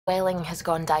Swelling has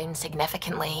gone down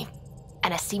significantly,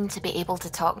 and I seem to be able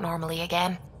to talk normally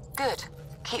again. Good.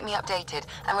 Keep me updated.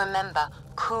 And remember,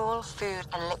 cool food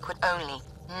and liquid only.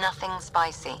 Nothing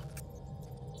spicy.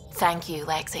 Thank you,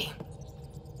 Lexi.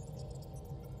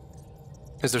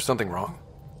 Is there something wrong?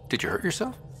 Did you hurt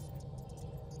yourself?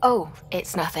 Oh,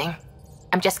 it's nothing.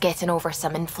 I'm just getting over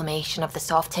some inflammation of the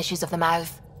soft tissues of the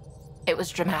mouth. It was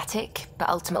dramatic, but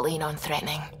ultimately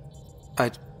non-threatening.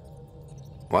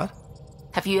 What?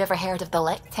 Have you ever heard of the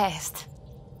lick test?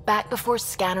 Back before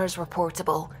scanners were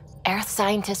portable, Earth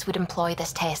scientists would employ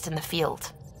this test in the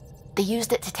field. They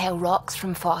used it to tell rocks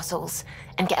from fossils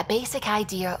and get a basic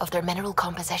idea of their mineral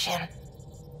composition.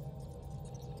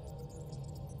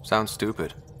 Sounds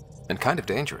stupid, and kind of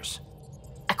dangerous.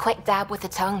 A quick dab with the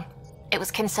tongue. It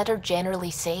was considered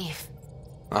generally safe.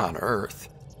 On Earth?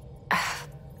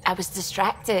 I was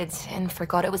distracted and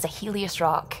forgot it was a Helios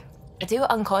rock. I do it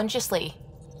unconsciously.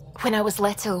 When I was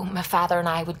little, my father and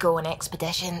I would go on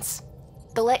expeditions.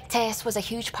 The lick test was a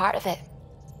huge part of it.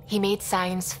 He made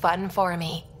science fun for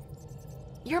me.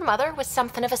 Your mother was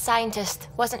something of a scientist,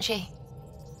 wasn't she?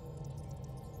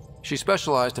 She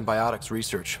specialized in biotics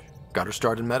research. Got her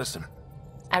start in medicine.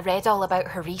 I read all about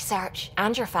her research,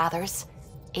 and your father's.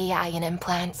 AI and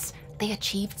implants, they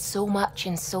achieved so much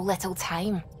in so little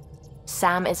time.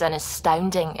 Sam is an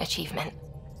astounding achievement.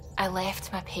 I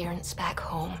left my parents back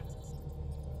home.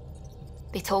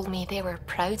 They told me they were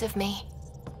proud of me,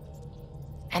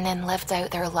 and then lived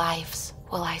out their lives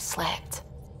while I slept.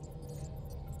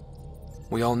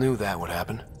 We all knew that would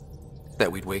happen.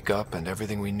 That we'd wake up and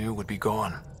everything we knew would be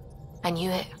gone. I knew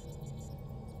it.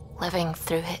 Living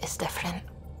through it is different.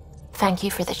 Thank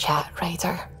you for the chat,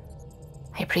 Ryder.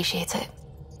 I appreciate it.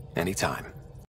 Anytime.